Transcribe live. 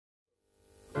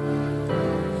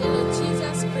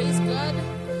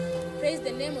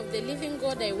time of the living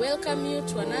God, I welcome you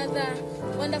to another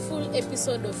wonderful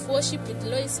episode of Worship with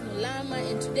Loice Mulama.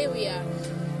 And today we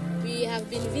have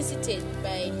been visited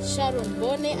by Sharon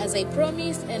Bone, as I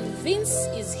promised, and Vince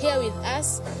is here with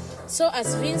us. So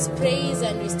as Vince prays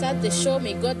and we start the show,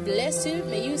 may God bless you.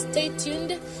 May you stay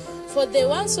tuned. For the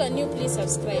ones who are new, please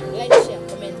subscribe, like, share,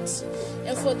 comment.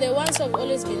 And for the ones who have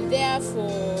always been there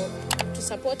to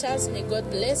support us, may God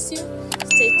bless you.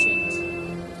 Stay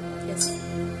tuned. Yes.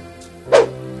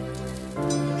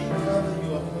 Father,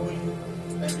 you are holy,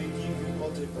 and we give you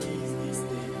all the praise this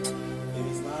day. It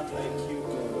is not like you,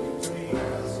 God. We pray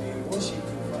as we worship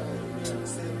you, Father, you may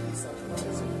accept this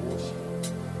sacrifice of worship,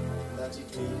 that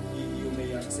you may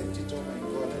accept it, oh my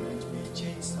God, and it may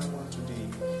change someone today,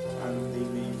 and they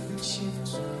may shift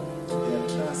their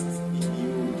trust in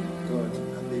you, God,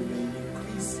 and they may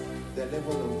increase the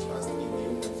level of trust in you,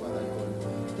 my Father God.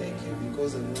 Thank you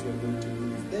because I know you're going to do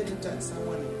this. Let it touch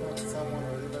someone, impact someone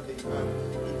wherever they are,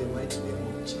 in the mighty name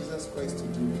of Jesus Christ, to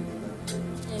do it.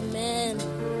 Amen.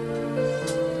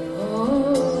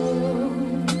 Oh,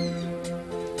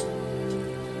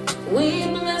 we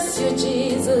bless you,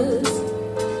 Jesus.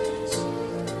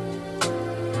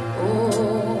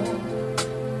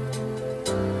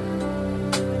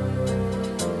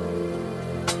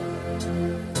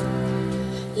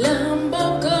 Lamb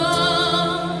of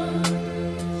God,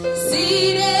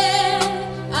 seated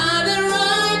at the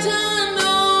right hand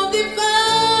of the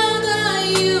Father,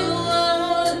 you are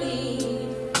holy,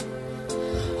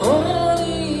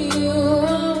 holy, you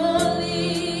are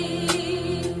holy.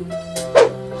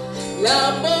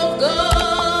 Lamb of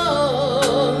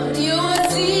God, you are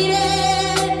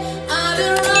seated at the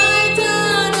right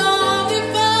hand of the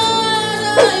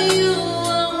Father, you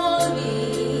are holy,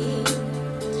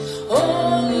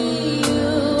 holy.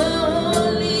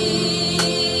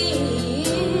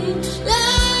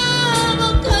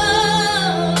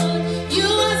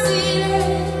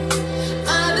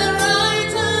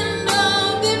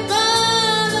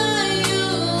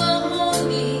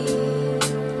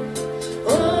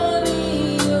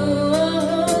 Holy,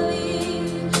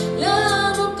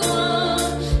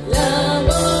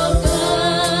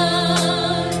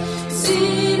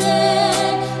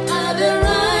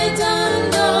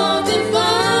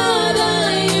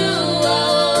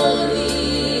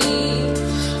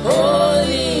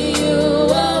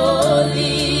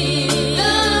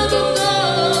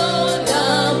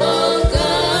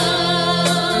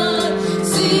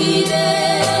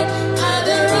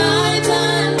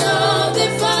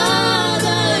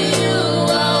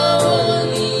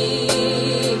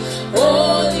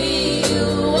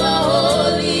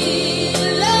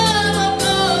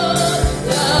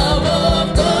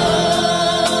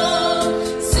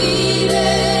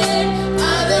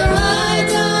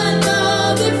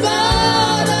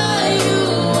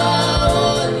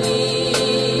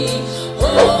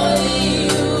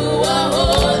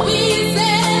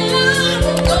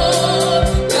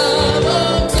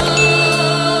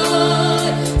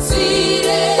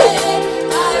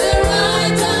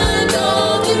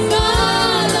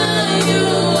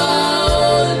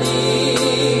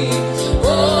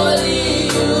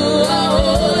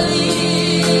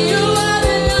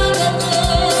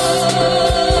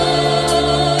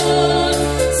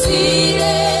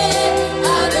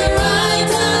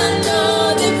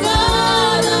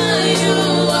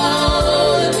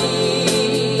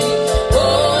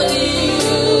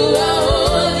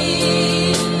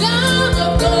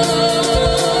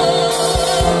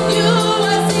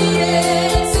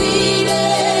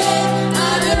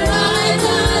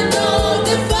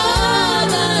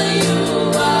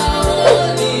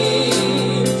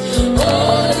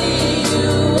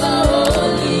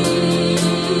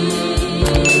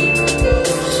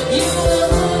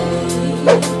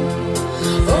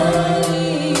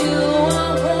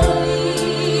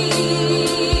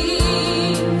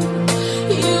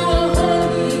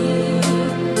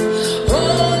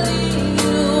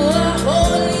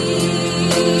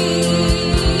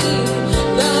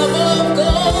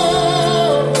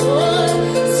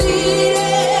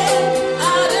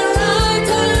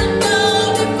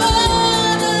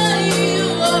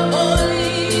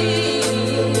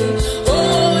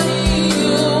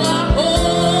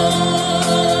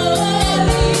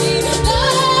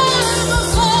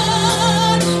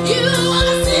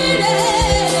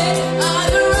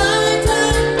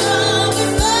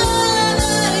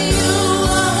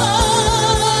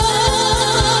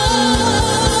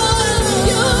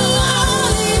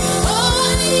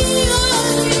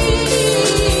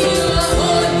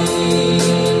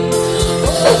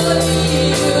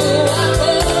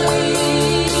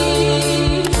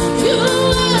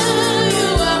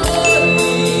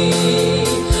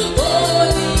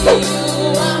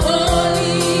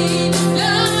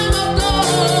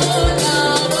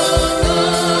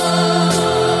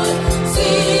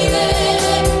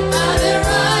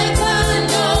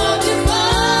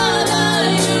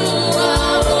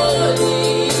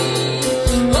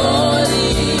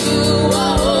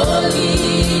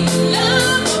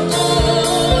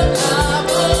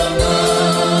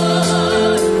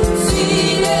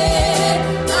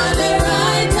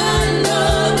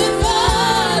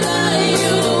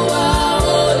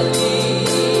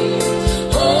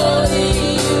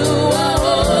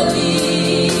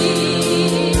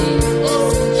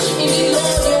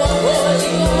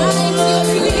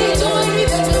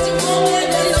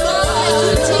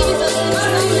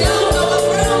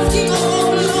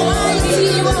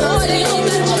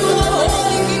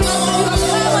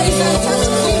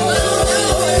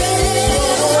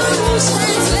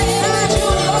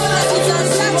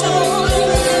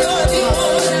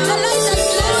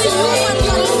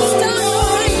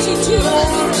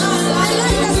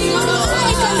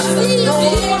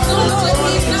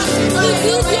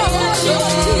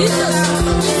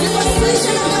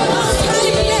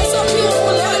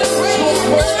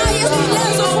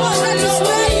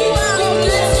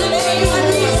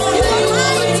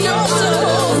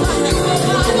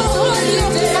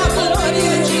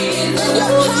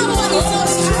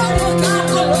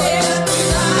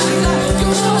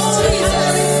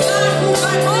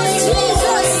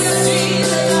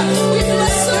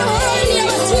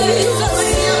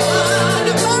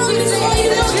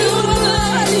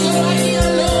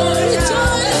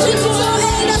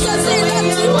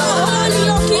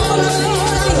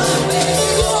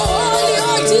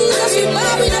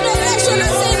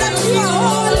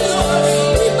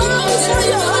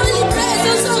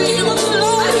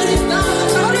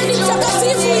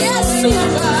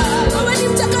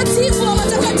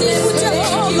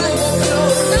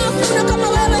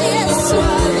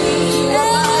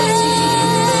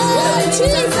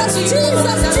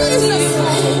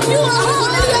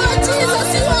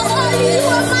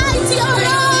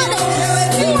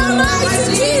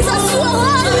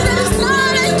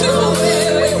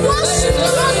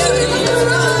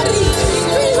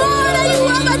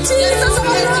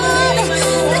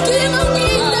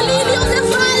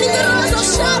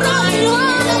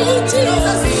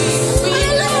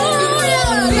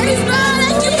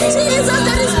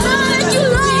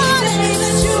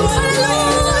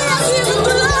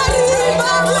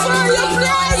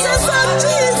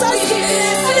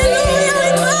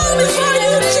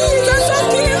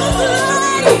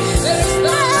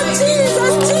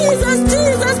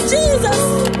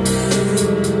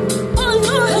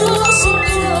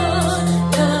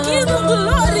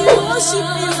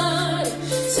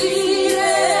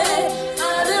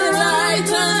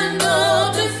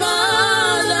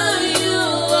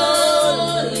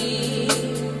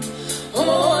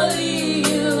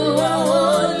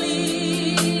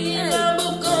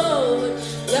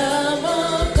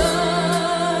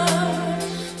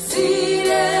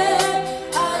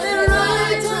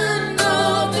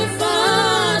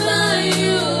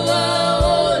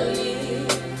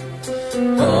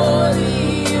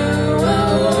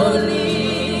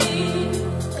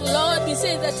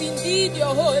 that indeed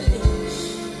you're holy.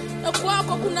 Na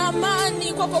kwako kuna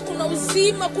amani, kwako kuna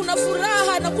uzima, kuna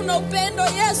furaha na kuna upendo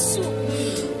Yesu.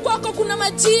 Kwako kuna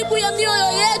majibu ya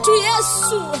mioyo yetu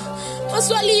Yesu.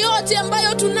 Maswali yote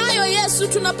ambayo tunayo Yesu,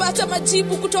 tunapata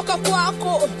majibu kutoka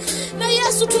kwako. Na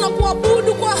Yesu,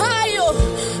 tunakuabudu kwa hayo.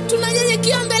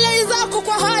 Tunanyenyekea mbele zako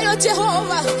kwa hayo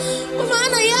Jehova. Kwa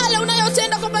maana yale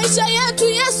unayotenda kwa maisha yetu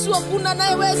Yesu, hakuna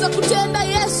anayeweza kutenda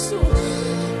Yesu.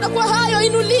 Na kwa hayo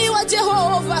inuliwa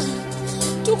Jehova.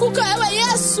 Tukuka ewe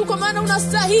Yesu, kwa maana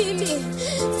unastahili.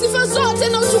 Sifa zote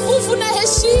na utukufu na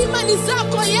heshima ni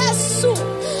zako Yesu.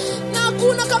 Na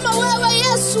hakuna kama wewe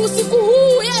Yesu. Siku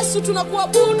huu Yesu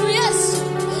tunakuabudu Yesu.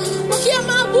 Pokea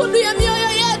maabudu ya mioyo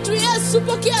yetu Yesu.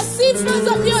 Pokea sifa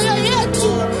za mioyo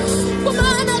yetu. Kwa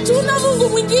maana tuna Mungu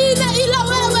mwingine ila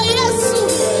wewe Yesu.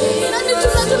 Na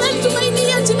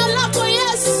tunatumainia jina lako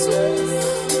Yesu.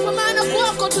 Kwa maana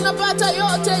kwako tunapata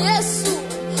yote Yesu.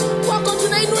 Kwako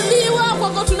tunainuliwa,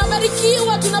 kwako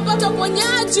tunabarikiwa, tunapata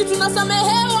uponyaji,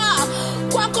 tunasamehewa.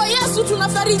 Kwako Yesu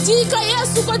tunafarijika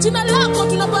Yesu, kwa jina lako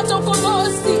tunapata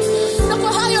ukombozi. Na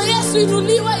kwa hayo Yesu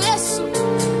inuliwa Yesu.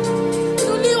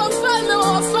 Inuliwa mfalme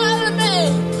wa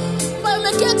wafalme.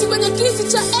 Umeketi kwenye kiti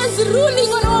cha enzi,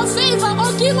 ruling on our favor,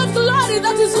 O King of glory.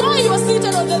 That is why you are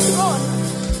seated on the throne.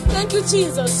 Thank you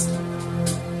Jesus.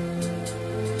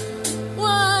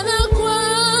 Wana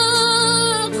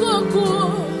kwako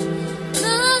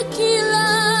na kila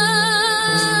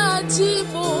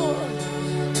jibu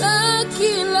la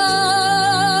kila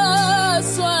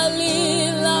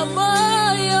swali la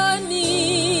moyoni.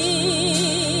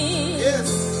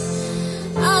 Yes.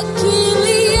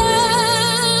 Akili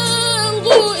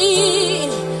yangu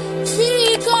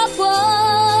ifikapo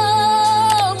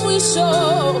mwisho,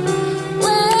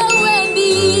 wewe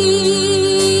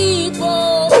ndipo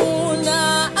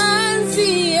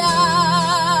unaanzia.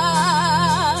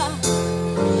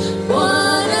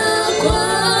 Bwana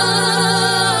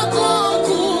kwako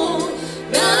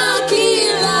kuna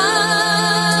kila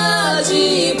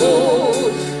jibu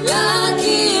la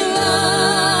kila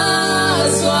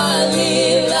swali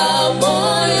la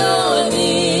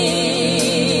moyoni.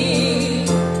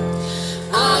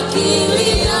 Akili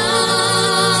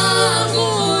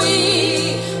yangu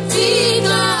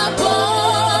ifikapo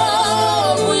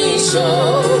mwisho,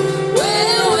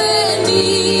 wewe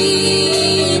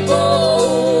ndipo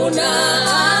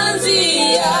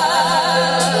unaanzia.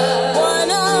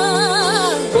 Bwana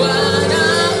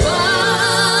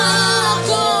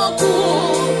kwako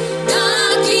kuna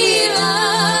kila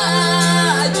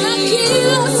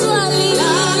swali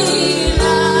la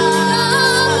kila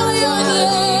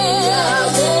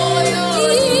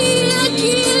moyoni.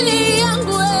 Akili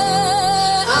yangu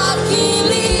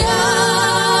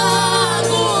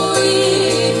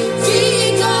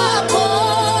ifikapo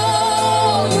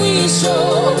mwisho,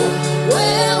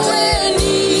 wewe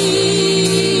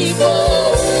ndipo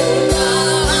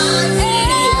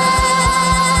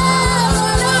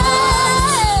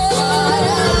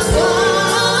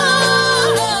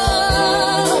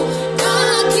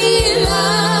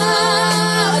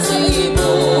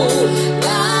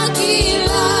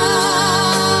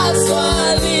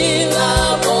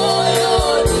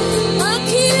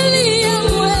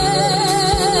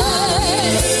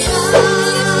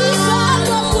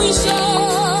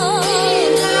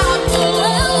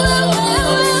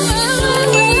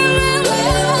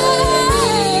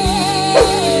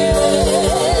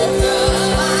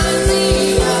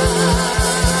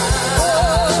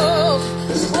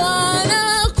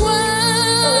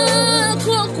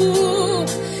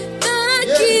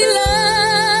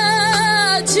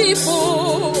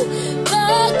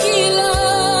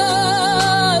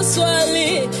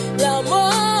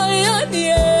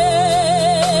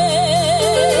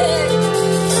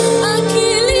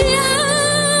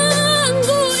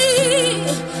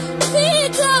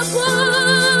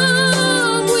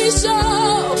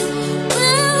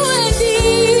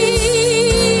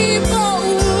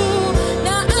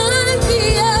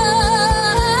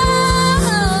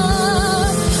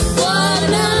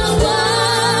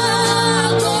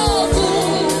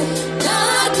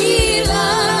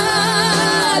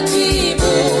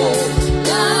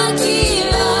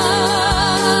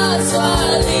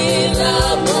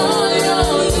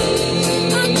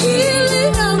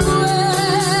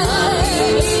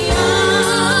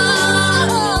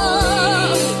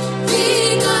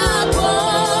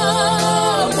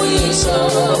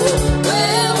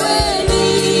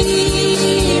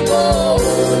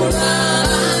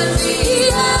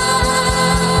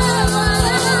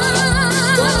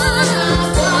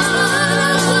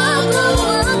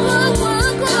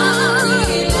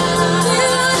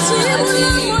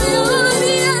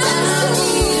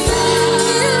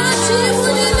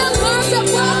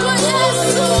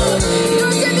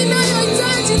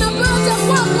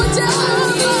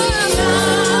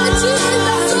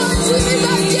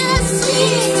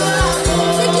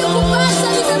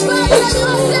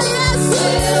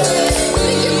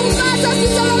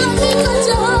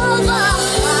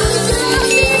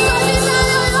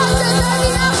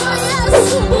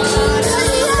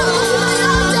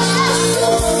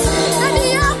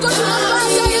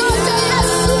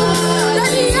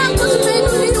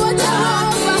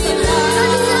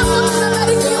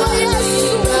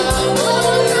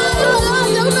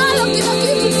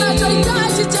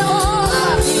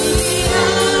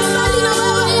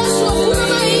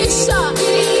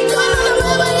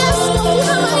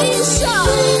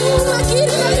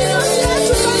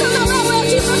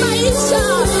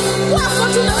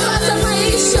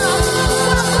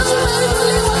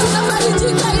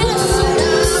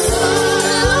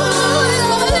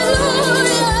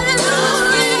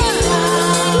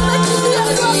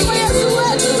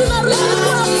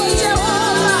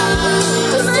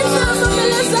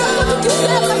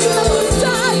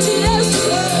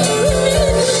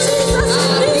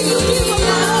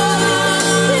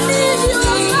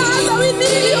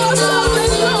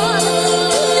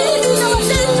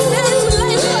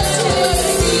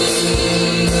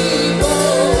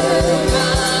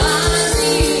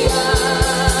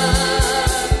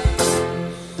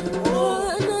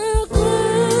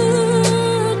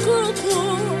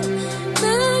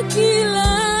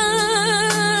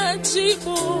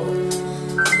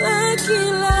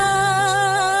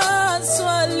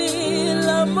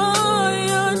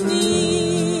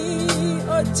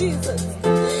Jesus.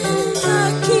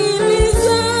 Akili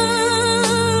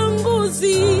zangu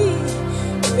zifikapo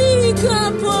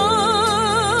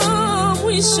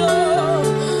mwisho,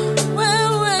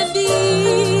 wewe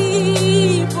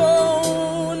ndipo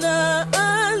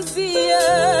unaanzia.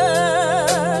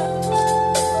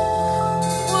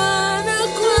 Bwana,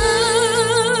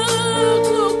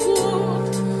 kwako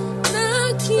kuna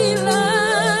kila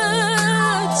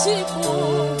jibu.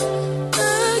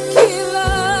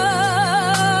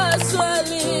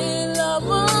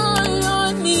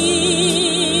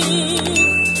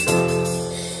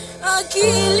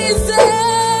 Akili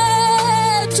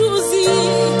zetu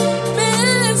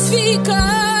zimefika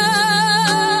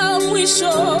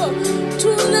mwisho,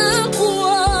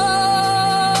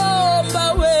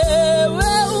 tunakuomba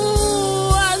wewe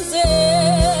uanze.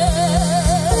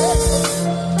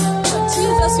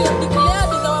 Jesus, we have declared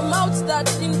with our mouths that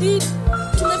indeed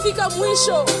tumefika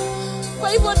mwisho. Kwa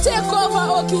hivyo take over,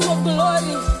 O King of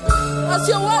Glory. As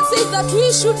your word says that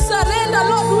we should surrender,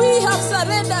 Lord, we have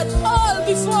surrendered all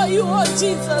before you, oh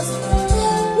Jesus.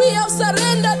 We have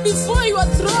surrendered before your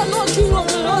throne, oh King of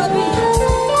Glory.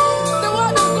 The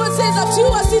word of God says that you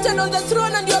are seated on the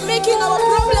throne and you are making our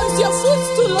problems your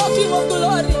footstool, oh King of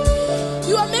Glory.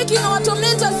 You are making our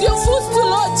tormentors your footstool,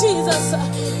 Lord Jesus.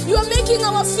 You are making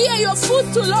our fear your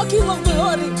footstool, oh King of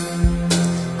Glory.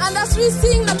 And as we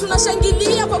sing na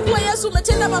tunashangilia kwa kuwa Yesu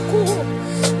umetenda makuu,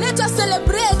 let us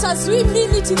celebrate as we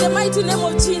mean it in the mighty name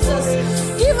of Jesus.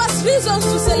 Give us reasons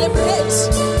to celebrate.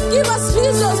 Give us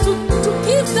reasons to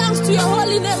give thanks to your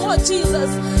holy name, oh Jesus.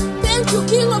 Thank you,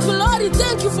 King of Glory.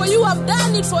 Thank you for you have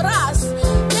done it for us.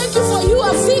 Thank you for you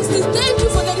have fixed it. Thank you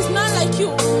for there is none like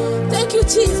you. Thank you,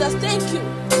 Jesus. Thank you.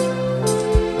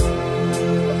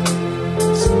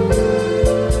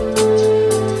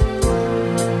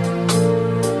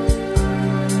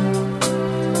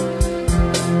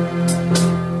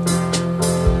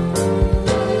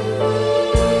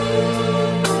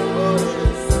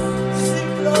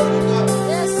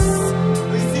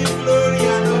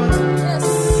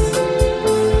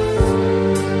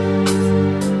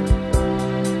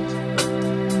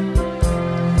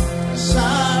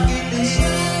 Shangili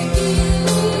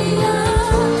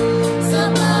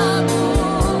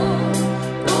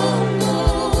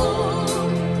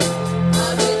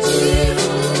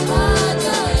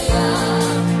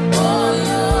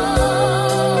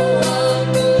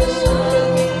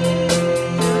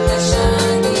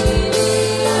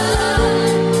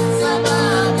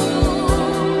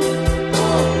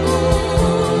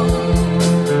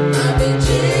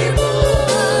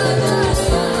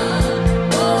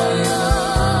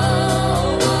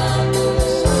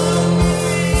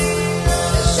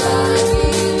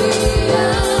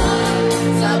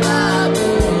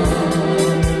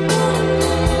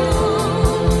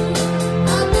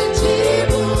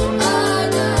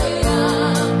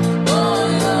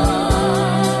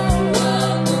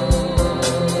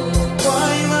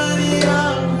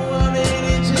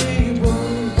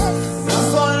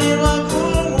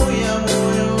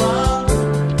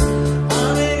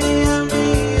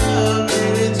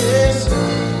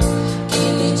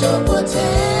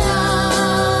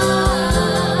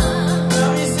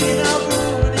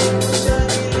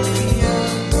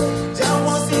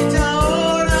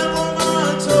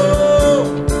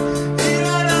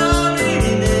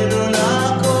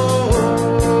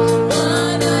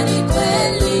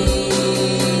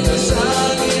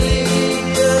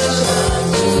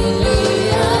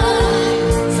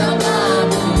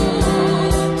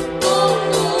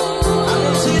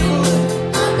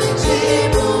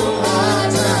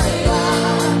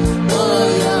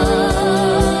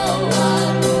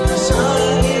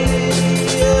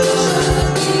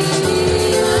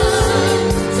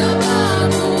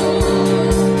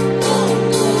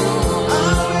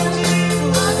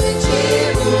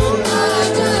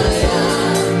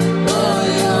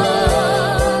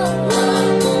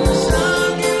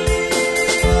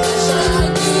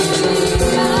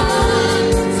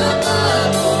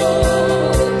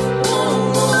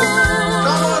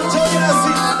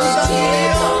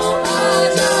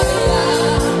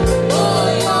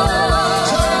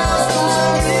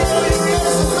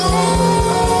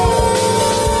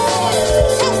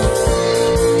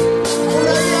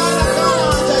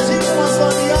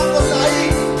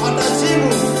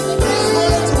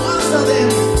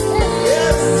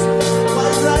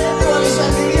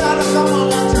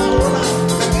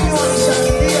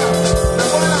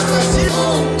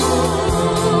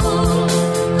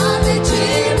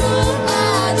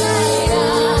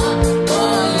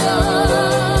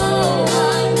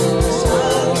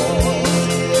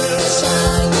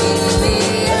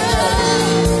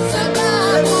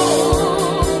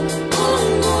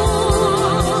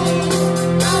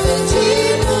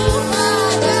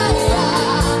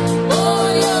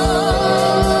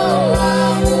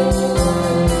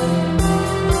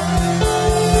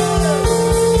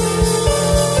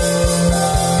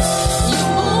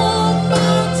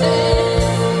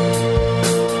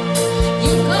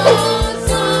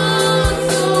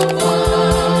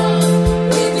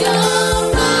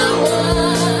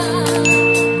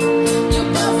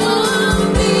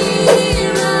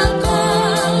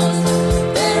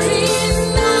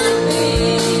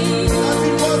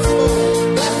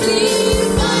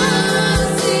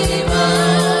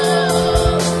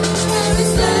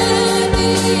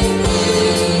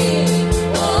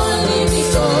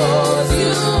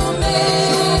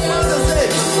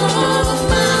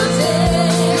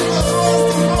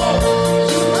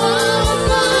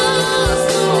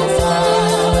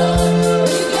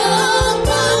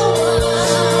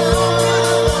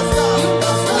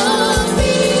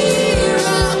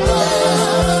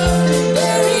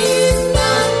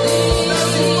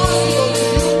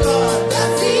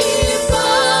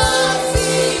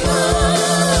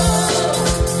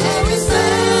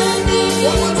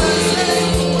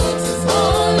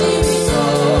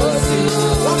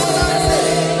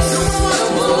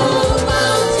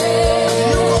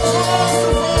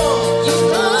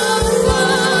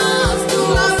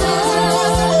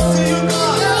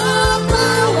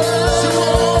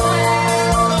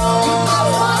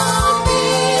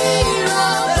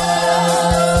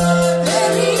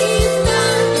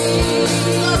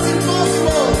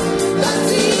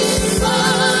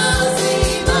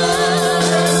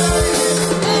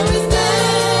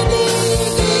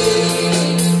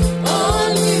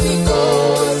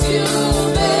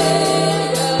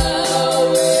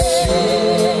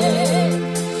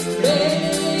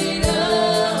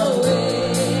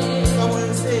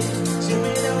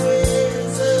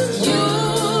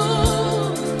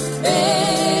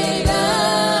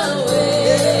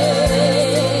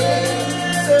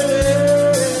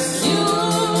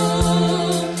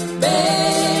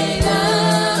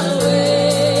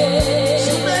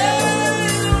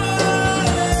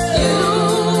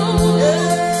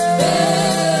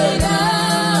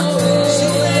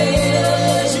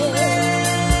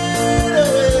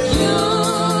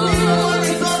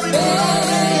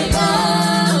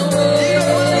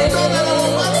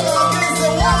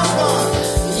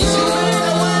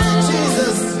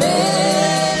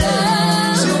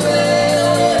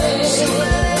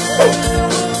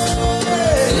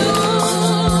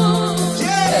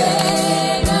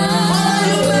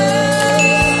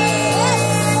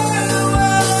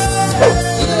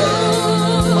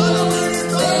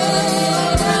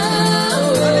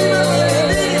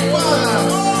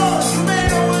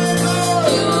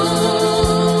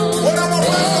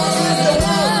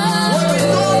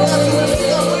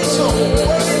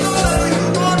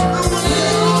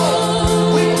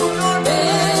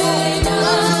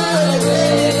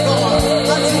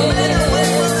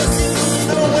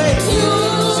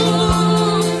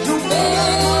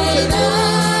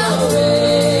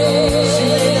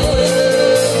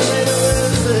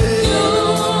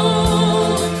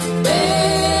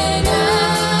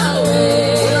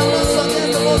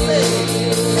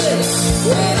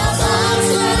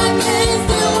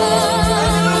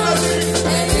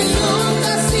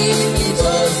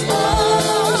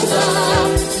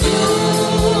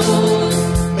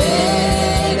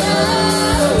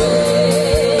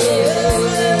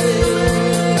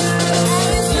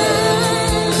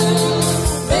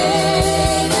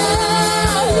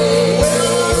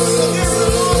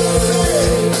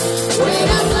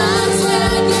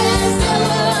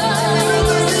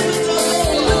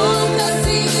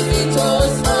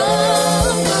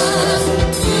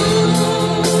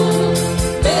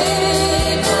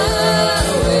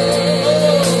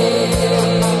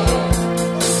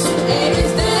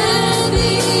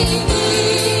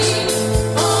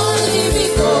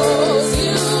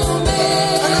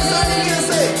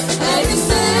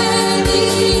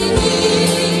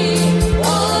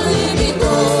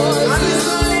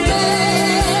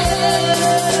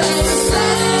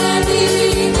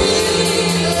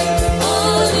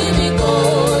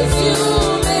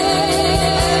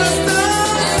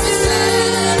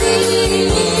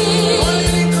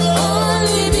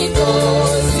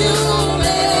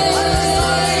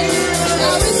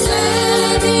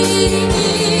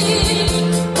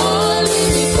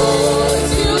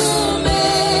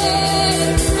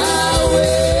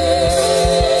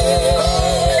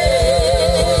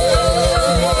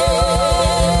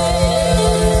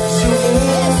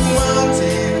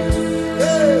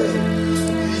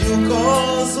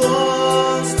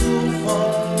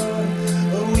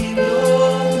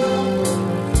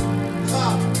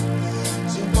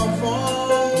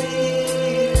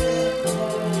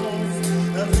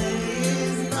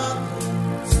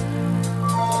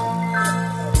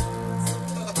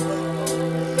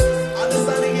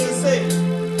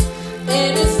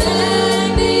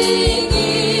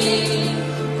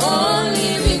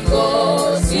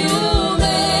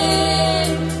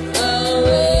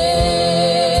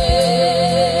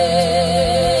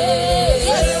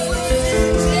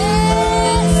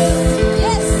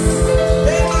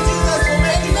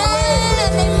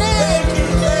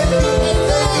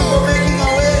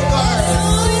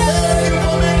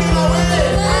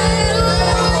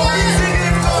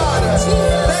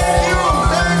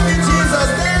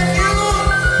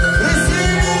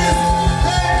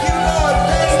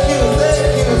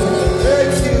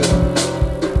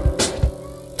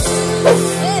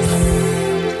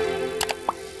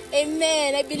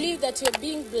Amen. I believe that you're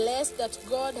being blessed, that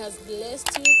God has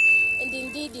blessed you, and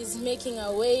indeed is making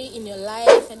a way in your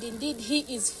life, and indeed He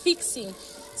is fixing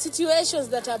situations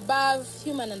that are above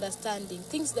human understanding,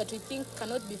 things that we think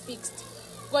cannot be fixed.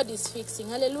 God is fixing.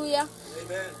 Hallelujah.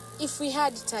 Amen. If we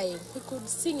had time, we could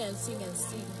sing and sing and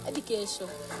sing. Education.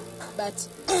 But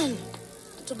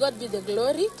to God be the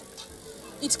glory.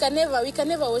 We can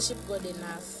never worship God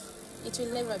enough. It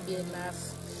will never be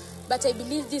enough. But I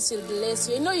believe this will bless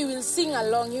you. You know, you will sing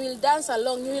along, you will dance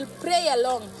along, you will pray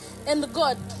along, and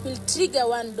God will trigger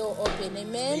one door open.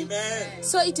 Amen. Amen.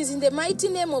 So it is in the mighty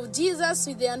name of Jesus,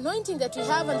 with the anointing that we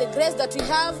have and the grace that we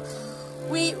have,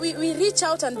 we reach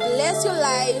out and bless your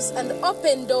lives and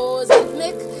open doors and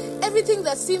make everything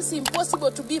that seems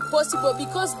impossible to be possible,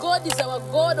 because God is our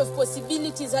God of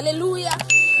possibilities. Hallelujah.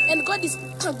 And God is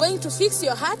going to fix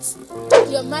your hearts,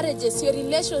 your marriages, your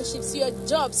relationships, your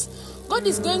jobs. God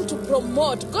is going to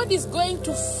promote. God is going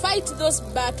to fight those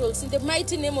battles in the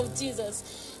mighty name of Jesus.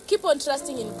 Keep on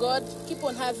trusting in God. Keep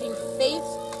on having faith.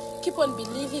 Keep on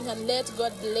believing, and let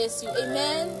God bless you.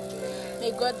 Amen.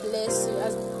 May God bless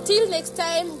you. Till next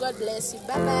time, God bless you.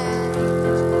 Bye-bye.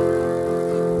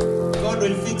 God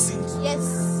will fix it.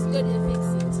 Yes, God will fix it.